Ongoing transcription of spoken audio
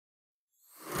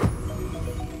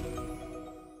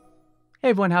Hey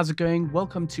everyone, how's it going?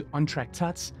 Welcome to On Track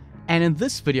Tuts, and in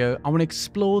this video I want to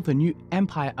explore the new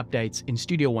Ampire updates in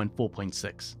Studio One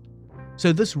 4.6.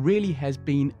 So this really has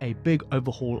been a big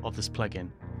overhaul of this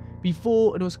plugin.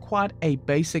 Before it was quite a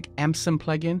basic amp sim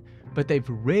plugin, but they've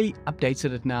really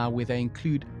updated it now where they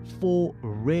include 4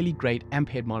 really great amp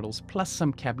head models plus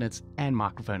some cabinets and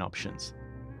microphone options.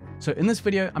 So in this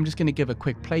video I'm just going to give a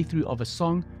quick playthrough of a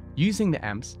song using the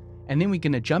amps, and then we're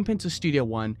going to jump into Studio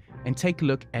One and take a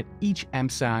look at each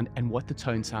amp sound and what the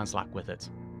tone sounds like with it.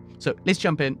 So let's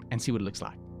jump in and see what it looks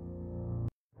like.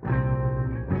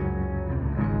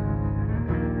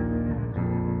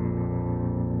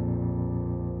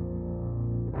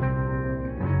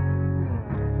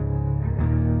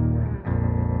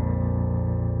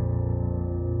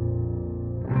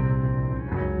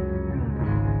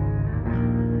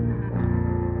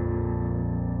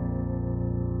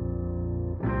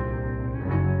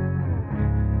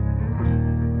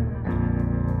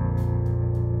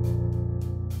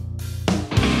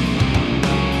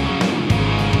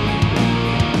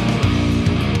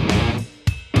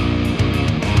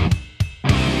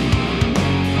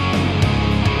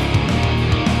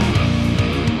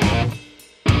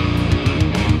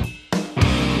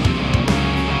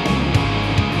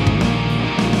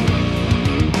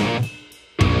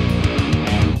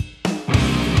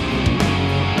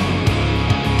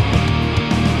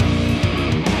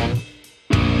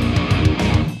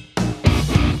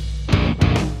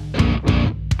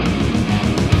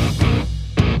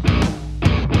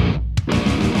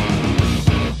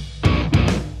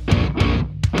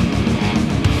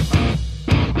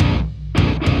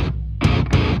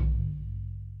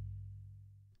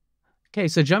 Okay,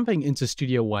 so jumping into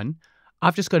Studio One,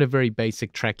 I've just got a very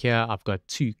basic track here. I've got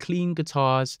 2 clean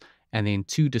guitars and then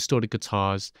 2 distorted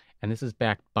guitars, and this is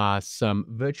backed by some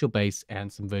virtual bass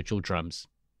and some virtual drums.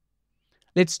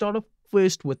 Let's start off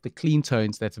first with the clean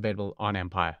tones that's available on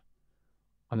Ampire.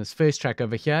 On this first track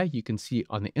over here, you can see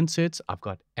on the inserts, I've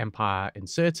got Ampire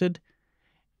inserted,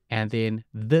 and then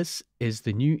this is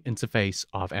the new interface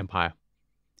of Ampire.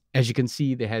 As you can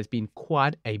see, there has been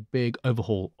quite a big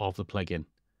overhaul of the plugin.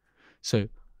 So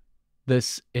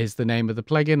this is the name of the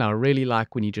plugin. I really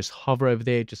like when you just hover over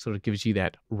there, it just sort of gives you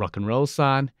that rock and roll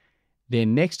sign.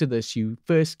 Then next to this, you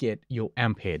first get your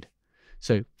amp head.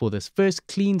 So for this first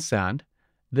clean sound,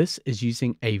 this is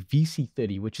using a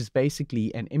VC30, which is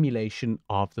basically an emulation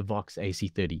of the Vox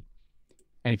AC30.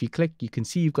 And if you click, you can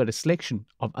see you've got a selection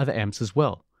of other amps as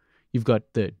well. You've got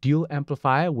the dual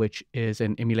amplifier, which is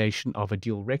an emulation of a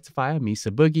dual rectifier,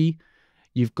 Mesa Boogie.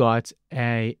 You've got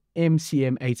a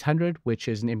MCM 800, which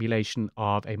is an emulation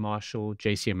of a Marshall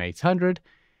JCM 800.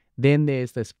 Then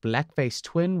there's this Blackface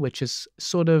Twin, which is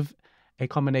sort of a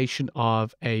combination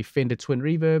of a Fender Twin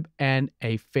Reverb and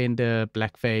a Fender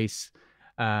Blackface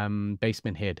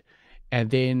Bassman head. And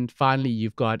then finally,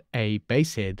 you've got a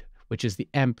bass head, which is the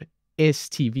Amp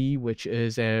STV, which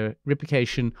is a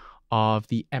replication of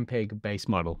the Ampere bass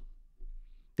model.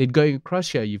 Then going across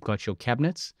here, you've got your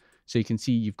cabinets. So you can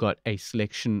see you've got a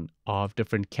selection of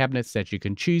different cabinets that you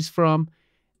can choose from.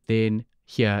 Then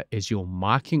here is your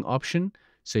miking option.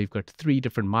 So you've got 3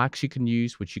 different mics you can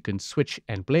use, which you can switch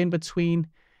and blend between.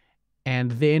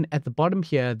 And then at the bottom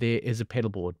here, there is a pedal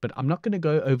board. But I'm not going to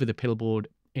go over the pedal board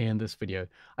in this video.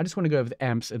 I just want to go over the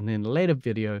amps, and then in a later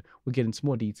video, we'll get into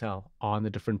more detail on the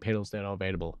different pedals that are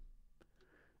available.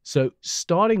 So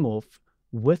starting off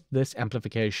with this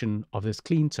amplification of this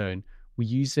clean tone, we're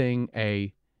using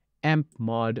a amp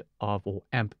mod of, or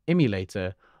amp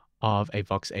emulator of, a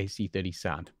Vox AC30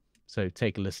 sound. So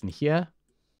take a listen here.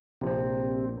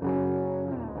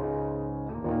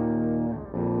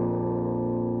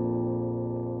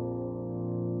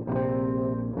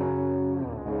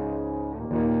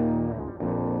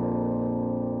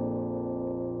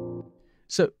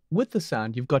 So with the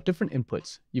sound, you've got different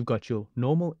inputs. You've got your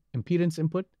normal impedance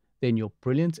input, then your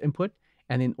brilliance input,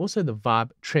 and then also the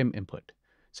vibe trem input.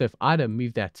 So if I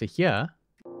move that to here,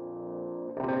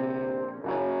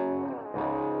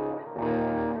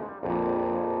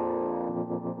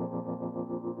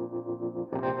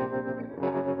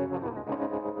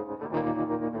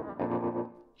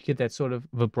 you get that sort of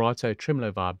vibrato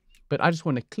tremolo vibe. But I just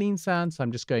want a clean sound, so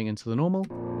I'm just going into the normal.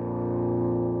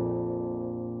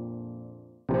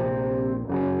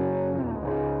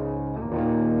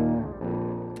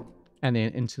 And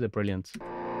then into the brilliance.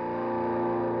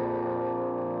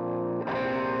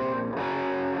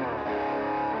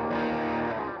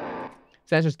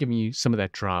 So that's just giving you some of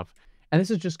that drive. And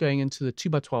this is just going into the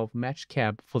 2x12 matched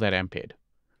cab for that amp head.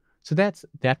 So that's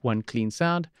that one clean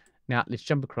sound. Now let's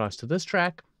jump across to this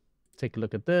track. Take a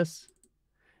look at this.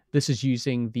 This is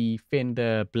using the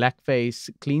Fender Blackface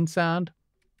clean sound.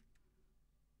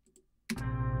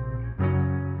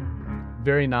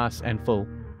 Very nice and full.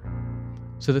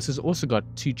 So this has also got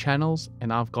 2 channels,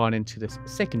 and I've gone into this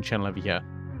second channel over here.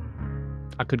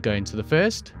 I could go into the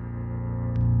first.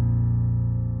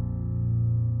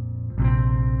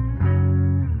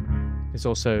 There's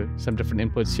also some different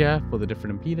inputs here for the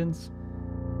different impedance.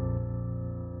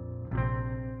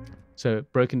 So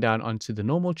broken down onto the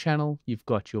normal channel, you've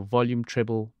got your volume,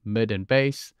 treble, mid, and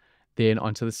bass. Then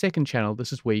onto the second channel,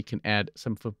 this is where you can add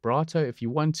some vibrato if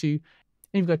you want to. And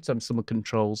you've got some similar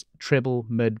controls, treble,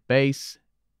 mid, bass.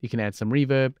 You can add some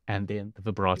reverb and then the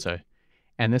vibrato.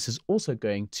 And this is also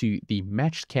going to the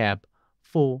matched cab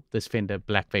for this Fender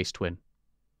Blackface Twin.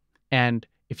 And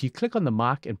if you click on the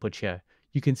mic input here,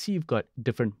 you can see you've got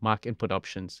different mic input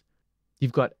options.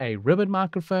 You've got a ribbon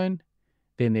microphone,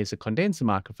 then there's a condenser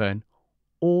microphone,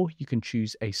 or you can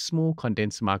choose a small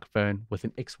condenser microphone with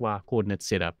an XY coordinate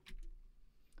setup.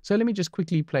 So let me just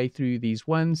quickly play through these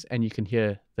ones, and you can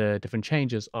hear the different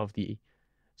changes of the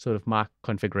sort of mic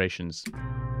configurations.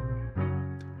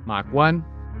 Mic 1,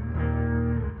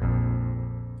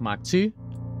 Mic 2,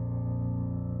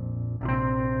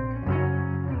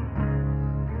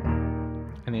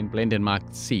 and then blend in Mic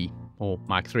C or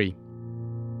Mic 3.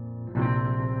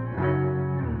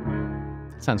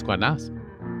 Sounds quite nice.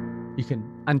 You can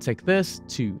untick this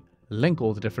to link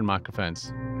all the different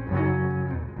microphones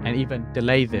and even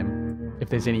delay them if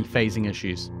there's any phasing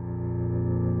issues.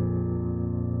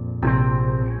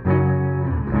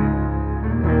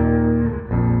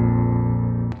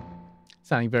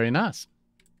 Sounding very nice.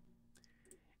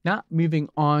 Now moving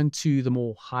on to the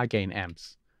more high gain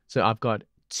amps. So I've got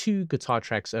 2 guitar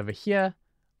tracks over here.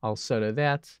 I'll solo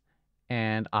that,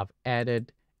 and I've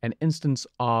added an instance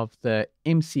of the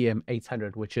MCM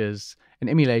 800, which is an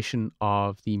emulation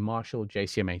of the Marshall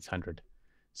JCM 800.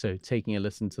 So taking a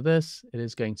listen to this, it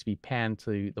is going to be panned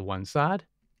to the one side.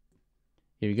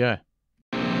 Here we go.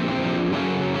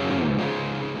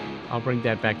 I'll bring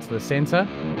that back to the center.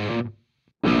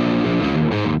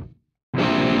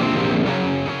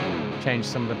 Change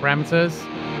some of the parameters.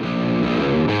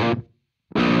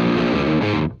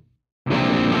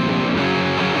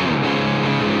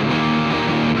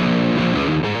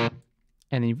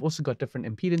 And then you've also got different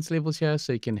impedance levels here,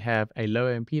 so you can have a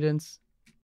lower impedance.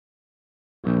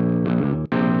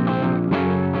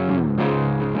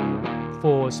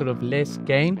 For sort of less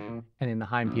gain, and then the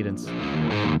high impedance.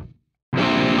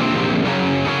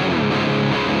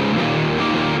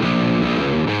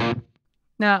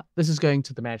 Now, this is going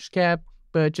to the matched cab,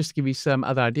 but just to give you some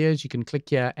other ideas, you can click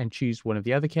here and choose one of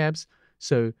the other cabs.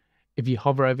 So if you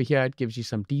hover over here, it gives you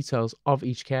some details of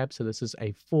each cab. So this is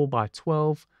a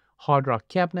 4x12 hard rock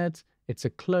cabinet. It's a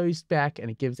closed back, and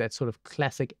it gives that sort of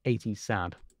classic 80s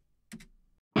sound.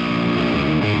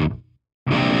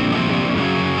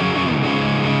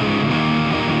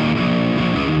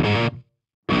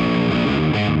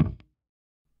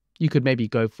 You could maybe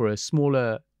go for a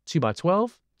smaller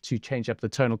 2x12 to change up the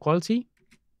tonal quality.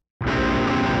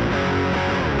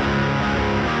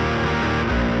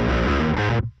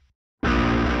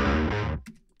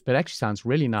 But it actually sounds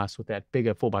really nice with that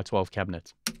bigger 4x12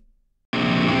 cabinet.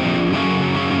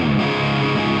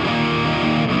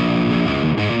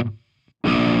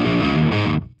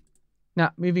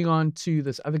 Now, moving on to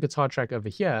this other guitar track over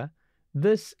here,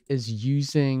 this is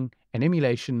using an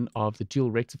emulation of the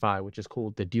dual rectifier, which is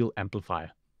called the dual amplifier.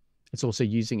 It's also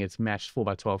using its matched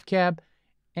 4x12 cab,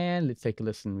 and let's take a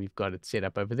listen. We've got it set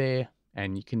up over there,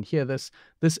 and you can hear this.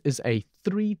 This is a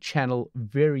 3-channel,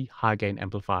 very high gain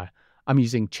amplifier. I'm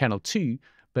using channel 2,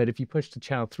 but if you push to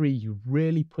channel 3, you're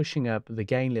really pushing up the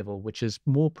gain level, which is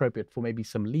more appropriate for maybe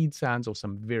some lead sounds or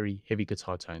some very heavy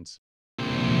guitar tones.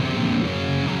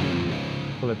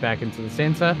 Pull it back into the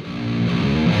center.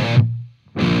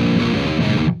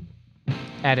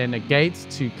 Add in a gate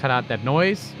to cut out that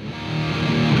noise.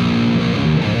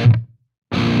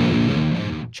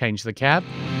 Change the cab.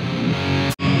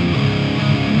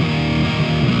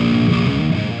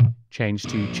 Change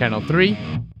to channel 3.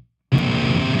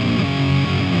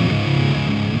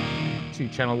 To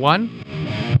channel 1.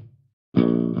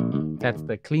 That's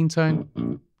the clean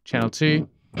tone. Channel 2.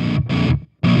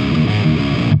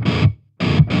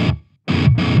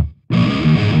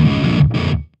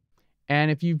 And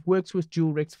if you've worked with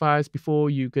dual rectifiers before,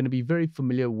 you're going to be very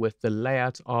familiar with the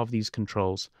layout of these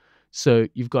controls. So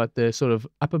you've got the sort of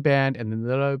upper band and then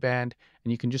the low band,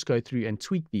 and you can just go through and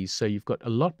tweak these. So you've got a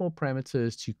lot more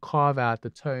parameters to carve out the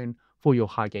tone for your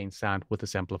high gain sound with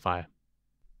this amplifier.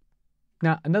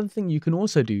 Now, another thing you can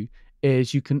also do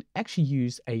is you can actually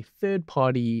use a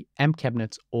third-party amp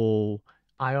cabinet or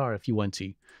IR if you want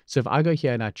to. So if I go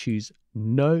here and I choose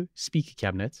no speaker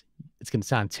cabinet, it's going to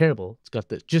sound terrible. It's got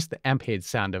just the amp head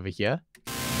sound over here.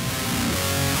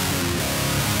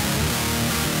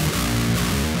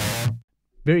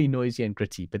 Very noisy and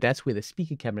gritty, but that's where the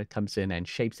speaker cabinet comes in and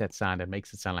shapes that sound and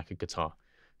makes it sound like a guitar.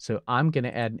 So I'm going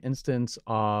to add an instance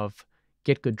of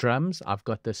Get Good Drums. I've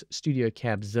got this Studio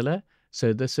Cab Zilla.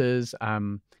 So this is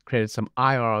created some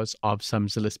IRs of some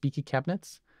Zilla speaker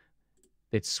cabinets.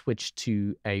 Let's switch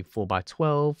to a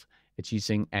 4x12. It's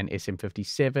using an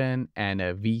SM57 and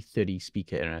a V30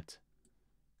 speaker in it.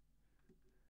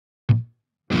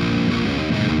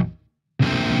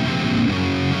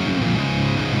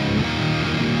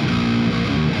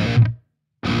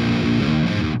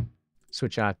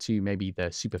 Switch out to maybe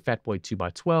the Super Fatboy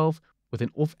 2x12 with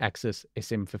an off-axis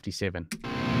SM57.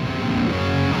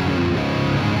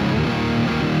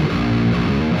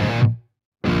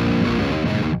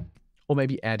 Or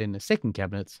maybe add in a second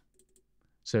cabinet,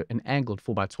 so an angled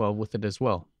 4x12 with it as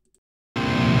well.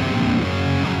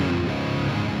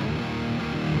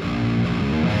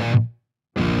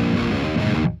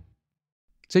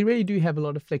 So you really do have a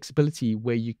lot of flexibility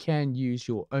where you can use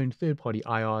your own third-party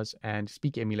IRs and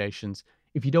speaker emulations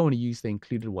if you don't want to use the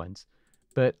included ones.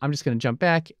 But I'm just going to jump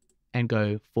back and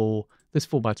go for this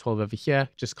 4x12 over here,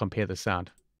 just compare the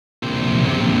sound.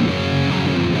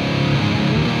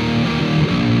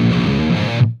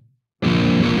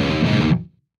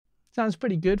 Sounds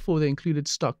pretty good for the included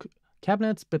stock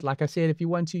cabinets, but like I said, if you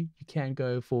want to, you can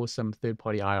go for some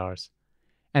third-party IRs.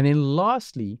 And then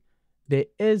lastly, there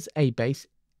is a bass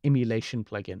emulation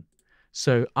plugin.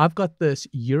 So I've got this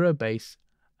Euro bass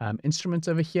instrument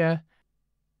over here.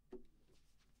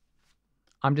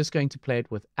 I'm just going to play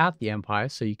it without the Ampire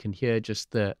so you can hear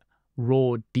just the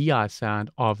raw DI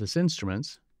sound of this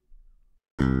instrument.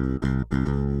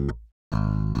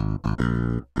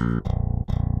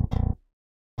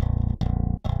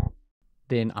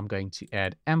 Then I'm going to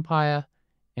add Ampire,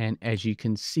 and as you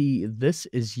can see, this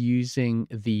is using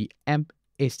the Amp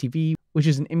STV, which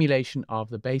is an emulation of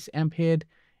the bass amp head,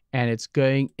 and it's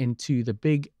going into the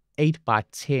big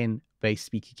 8x10 bass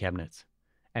speaker cabinet.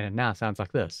 And it now sounds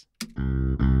like this.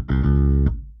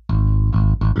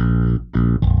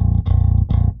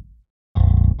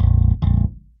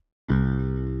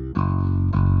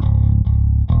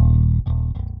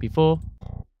 Before.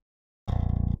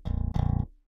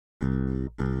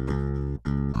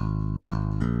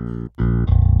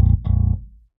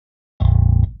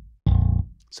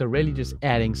 So really just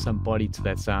adding some body to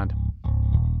that sound.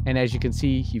 And as you can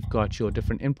see, you've got your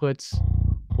different inputs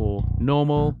for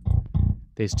normal.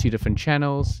 There's two different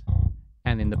channels,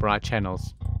 and then the bright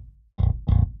channels.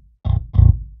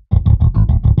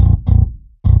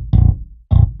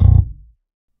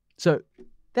 So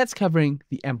that's covering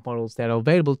the amp models that are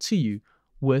available to you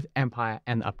with Ampire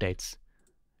and the updates.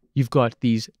 You've got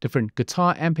these different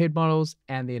guitar amp head models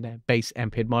and then a bass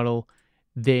amp head model.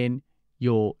 Then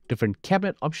your different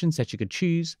cabinet options that you could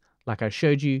choose. Like I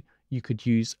showed you, you could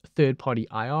use third-party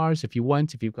IRs if you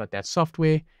want, if you've got that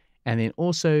software. And then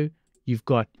also you've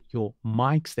got your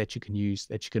mics that you can use,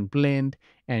 that you can blend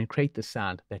and create the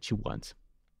sound that you want.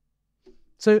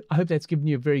 So I hope that's given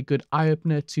you a very good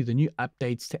eye-opener to the new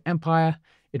updates to Ampire.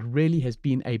 It really has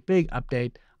been a big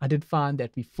update. I did find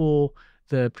that before,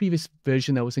 the previous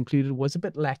version that was included was a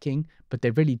bit lacking, but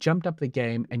they've really jumped up the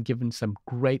game and given some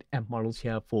great amp models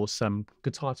here for some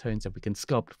guitar tones that we can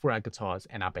sculpt for our guitars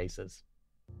and our basses.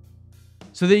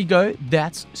 So there you go.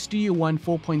 That's Studio One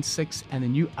 4.6 and the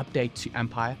new update to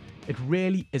Ampire. It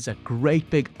really is a great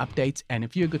big update, and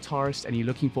if you're a guitarist and you're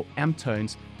looking for amp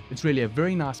tones, it's really a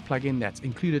very nice plugin that's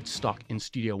included stock in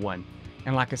Studio One.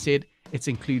 And like I said, it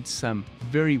includes some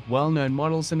very well-known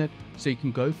models in it, so you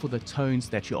can go for the tones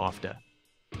that you're after.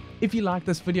 If you like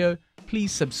this video,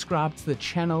 please subscribe to the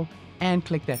channel and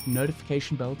click that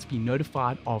notification bell to be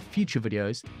notified of future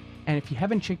videos. And if you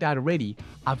haven't checked out already,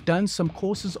 I've done some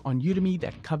courses on Udemy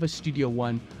that cover Studio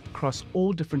One across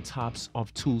all different types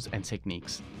of tools and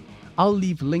techniques. I'll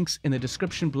leave links in the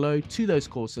description below to those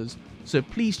courses, so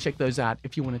please check those out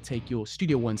if you want to take your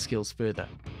Studio One skills further.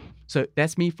 So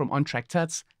that's me from On Track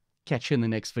Tuts. Catch you in the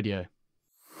next video.